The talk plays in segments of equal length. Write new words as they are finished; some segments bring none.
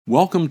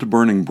Welcome to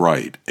Burning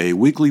Bright, a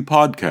weekly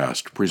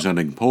podcast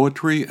presenting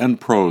poetry and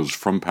prose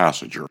from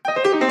Passenger.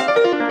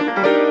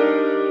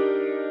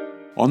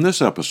 On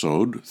this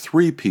episode,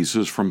 3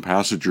 pieces from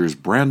Passenger's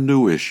brand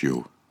new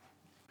issue.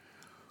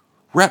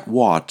 Rhett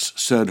Watts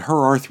said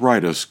her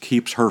arthritis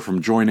keeps her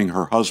from joining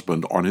her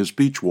husband on his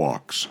beach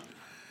walks.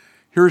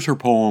 Here's her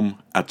poem,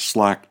 At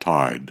Slack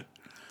Tide.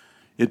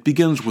 It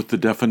begins with the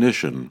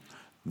definition,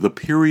 the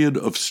period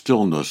of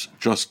stillness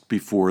just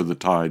before the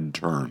tide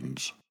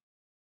turns.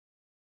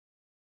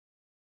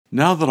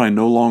 Now that I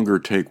no longer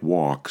take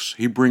walks,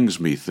 he brings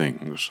me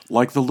things,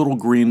 like the little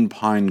green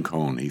pine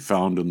cone he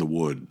found in the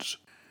woods.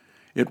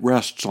 It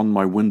rests on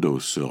my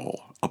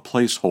windowsill, a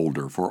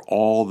placeholder for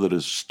all that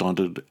is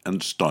stunted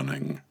and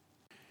stunning.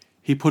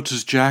 He puts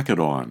his jacket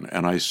on,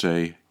 and I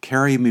say,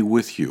 "Carry me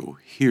with you,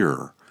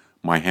 here,"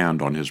 my hand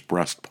on his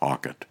breast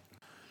pocket.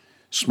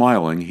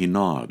 Smiling, he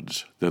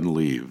nods, then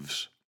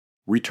leaves.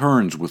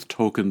 Returns with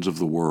tokens of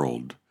the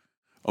world.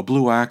 A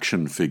blue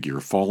action figure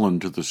fallen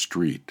to the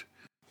street.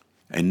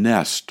 A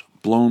nest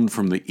blown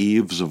from the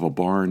eaves of a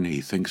barn he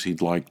thinks he'd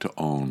like to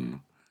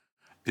own.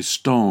 A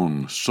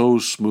stone so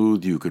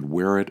smooth you could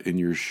wear it in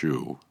your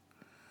shoe.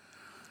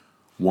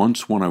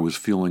 Once when I was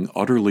feeling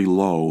utterly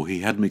low, he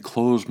had me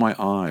close my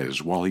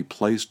eyes while he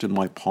placed in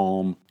my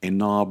palm a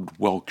knobbed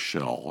whelk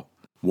shell.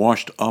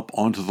 Washed up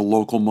onto the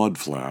local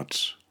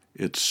mudflats,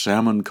 its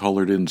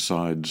salmon-colored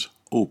insides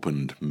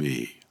opened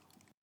me.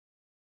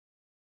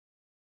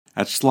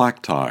 At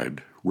Slack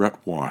Tide, Rhett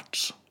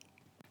Watts.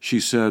 She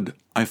said,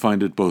 "I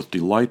find it both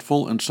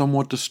delightful and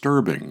somewhat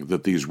disturbing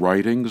that these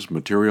writings,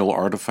 material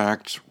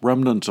artifacts,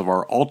 remnants of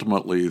our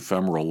ultimately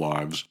ephemeral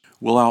lives,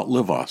 will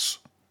outlive us."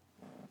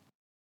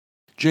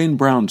 Jane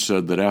Brown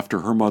said that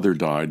after her mother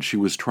died, she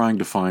was trying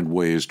to find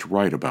ways to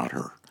write about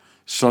her.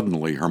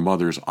 Suddenly, her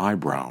mother's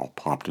eyebrow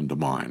popped into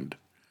mind.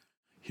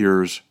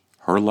 Here's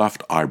her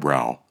left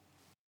eyebrow.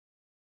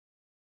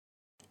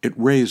 It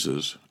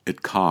raises,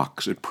 it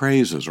cocks, it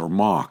praises or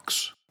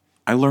mocks.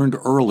 I learned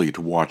early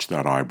to watch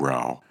that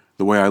eyebrow,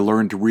 the way I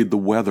learned to read the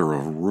weather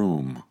of a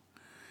room.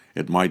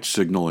 It might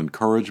signal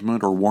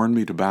encouragement or warn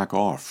me to back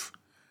off.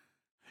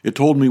 It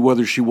told me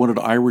whether she wanted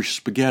Irish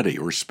spaghetti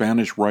or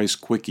Spanish rice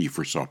quickie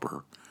for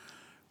supper,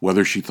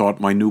 whether she thought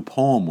my new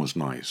poem was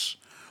nice,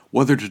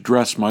 whether to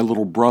dress my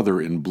little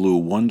brother in blue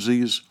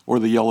onesies or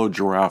the yellow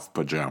giraffe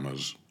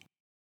pajamas.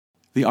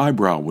 The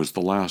eyebrow was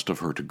the last of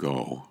her to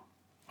go.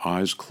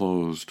 Eyes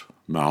closed,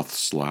 mouth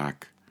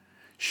slack.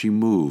 She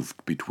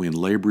moved between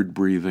labored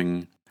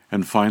breathing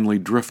and finally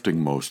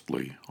drifting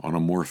mostly on a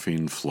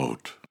morphine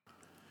float.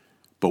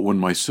 But when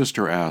my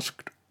sister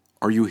asked,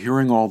 "Are you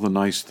hearing all the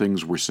nice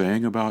things we're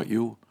saying about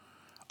you?"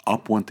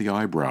 up went the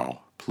eyebrow,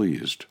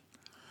 pleased.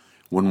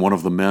 When one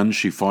of the men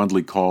she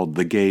fondly called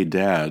the gay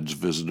dads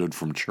visited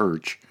from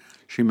church,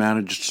 she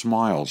managed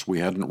smiles we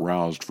hadn't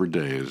roused for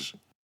days.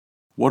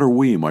 "What are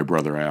we?" my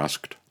brother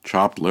asked.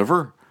 "Chopped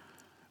liver?"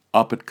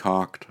 Up it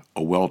cocked,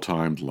 a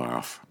well-timed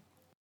laugh.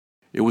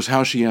 It was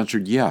how she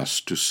answered yes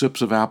to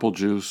sips of apple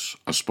juice,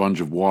 a sponge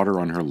of water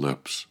on her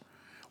lips.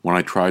 When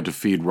I tried to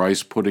feed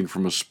rice pudding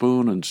from a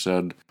spoon and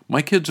said,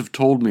 "My kids have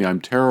told me I'm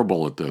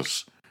terrible at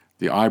this,"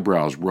 the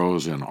eyebrows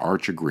rose in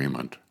arch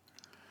agreement.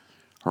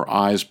 Her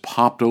eyes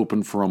popped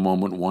open for a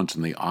moment once,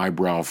 and the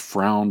eyebrow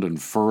frowned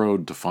and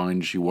furrowed to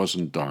find she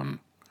wasn't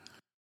done.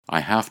 "I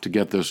have to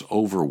get this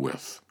over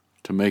with,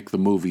 to make the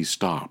movie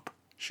stop,"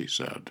 she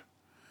said.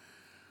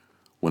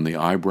 When the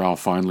eyebrow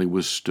finally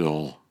was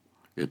still,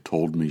 it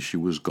told me she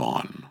was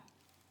gone.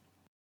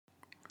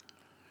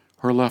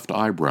 Her left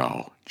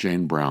eyebrow,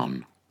 Jane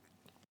Brown.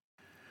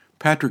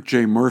 Patrick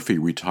J. Murphy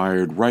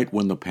retired right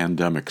when the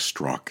pandemic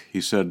struck. He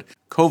said,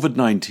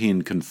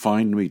 "COVID-19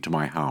 confined me to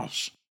my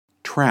house.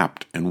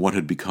 Trapped in what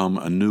had become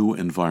a new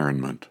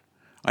environment,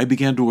 I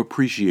began to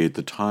appreciate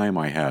the time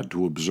I had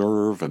to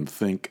observe and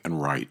think and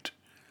write."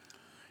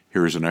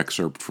 Here's an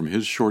excerpt from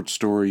his short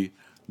story,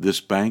 This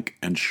Bank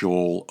and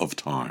Shoal of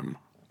Time.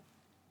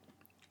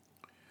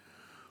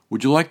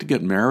 "Would you like to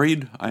get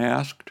married?" I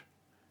asked.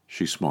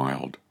 She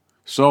smiled.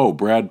 "So,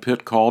 Brad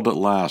Pitt called at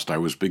last. I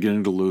was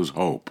beginning to lose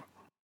hope."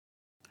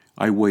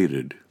 I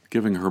waited,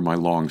 giving her my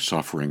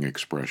long-suffering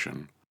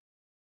expression.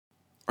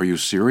 "Are you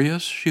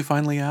serious?" she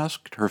finally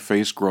asked, her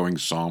face growing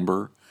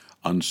somber,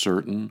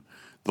 uncertain,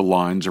 the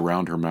lines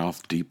around her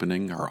mouth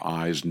deepening, her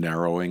eyes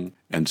narrowing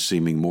and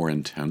seeming more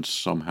intense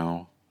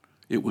somehow.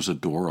 It was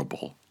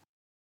adorable.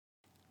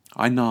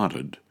 I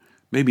nodded,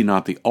 maybe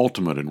not the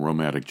ultimate in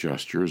romantic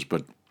gestures,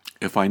 but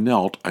if I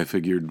knelt, I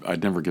figured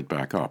I'd never get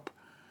back up.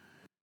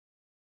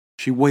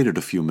 She waited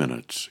a few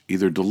minutes,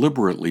 either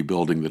deliberately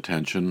building the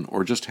tension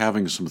or just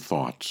having some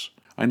thoughts.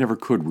 I never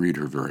could read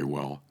her very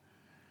well.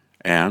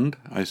 "And?"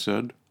 I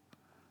said.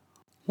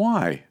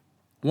 "Why?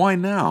 Why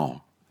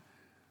now?"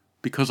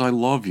 "Because I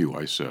love you,"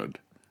 I said,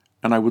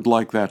 "and I would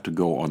like that to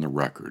go on the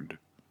record."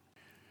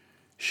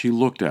 She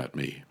looked at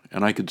me,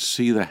 and I could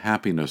see the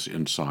happiness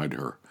inside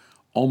her,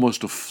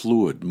 almost a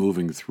fluid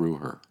moving through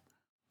her.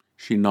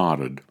 She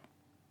nodded.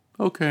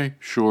 "Okay,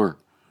 sure."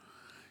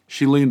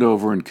 She leaned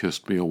over and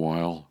kissed me a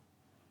while.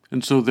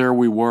 And so there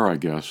we were, I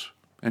guess,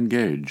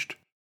 engaged,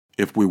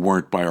 if we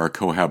weren't by our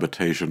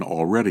cohabitation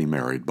already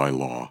married by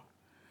law,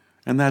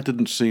 and that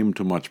didn't seem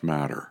to much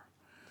matter.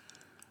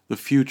 The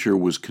future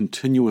was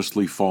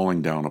continuously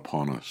falling down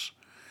upon us.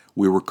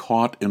 We were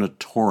caught in a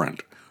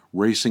torrent,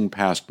 racing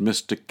past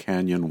Mystic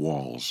Canyon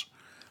walls.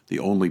 The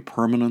only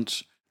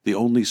permanence, the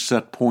only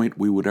set point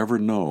we would ever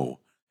know,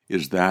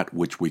 is that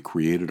which we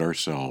created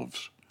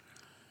ourselves.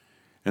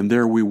 And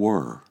there we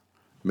were,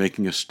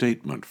 making a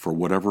statement for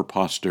whatever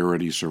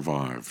posterity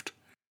survived.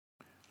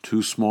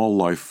 Two small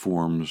life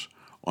forms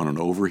on an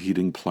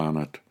overheating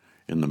planet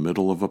in the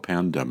middle of a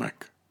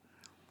pandemic.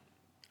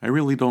 I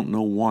really don't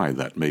know why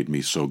that made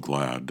me so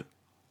glad.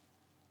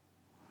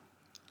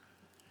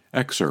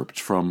 Excerpts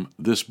from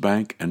This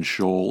Bank and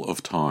Shoal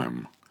of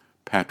Time,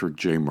 Patrick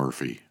J.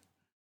 Murphy.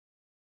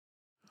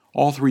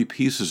 All three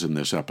pieces in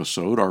this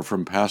episode are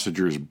from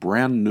Passager's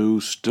brand new,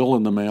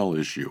 still-in-the-mail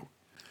issue.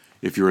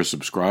 If you're a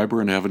subscriber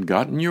and haven't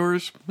gotten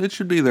yours, it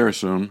should be there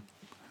soon.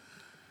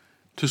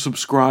 To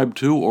subscribe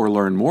to or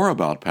learn more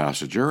about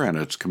Passager and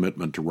its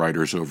commitment to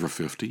writers over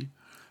 50,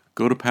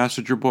 go to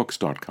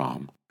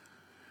PassagerBooks.com.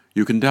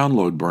 You can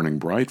download Burning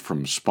Bright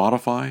from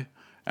Spotify,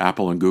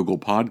 Apple and Google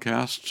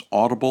Podcasts,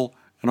 Audible,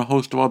 and a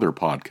host of other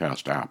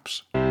podcast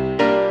apps.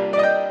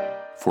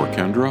 For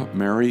Kendra,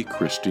 Mary,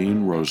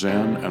 Christine,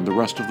 Roseanne, and the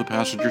rest of the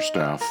Passager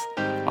staff,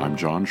 I'm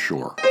John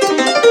Shore.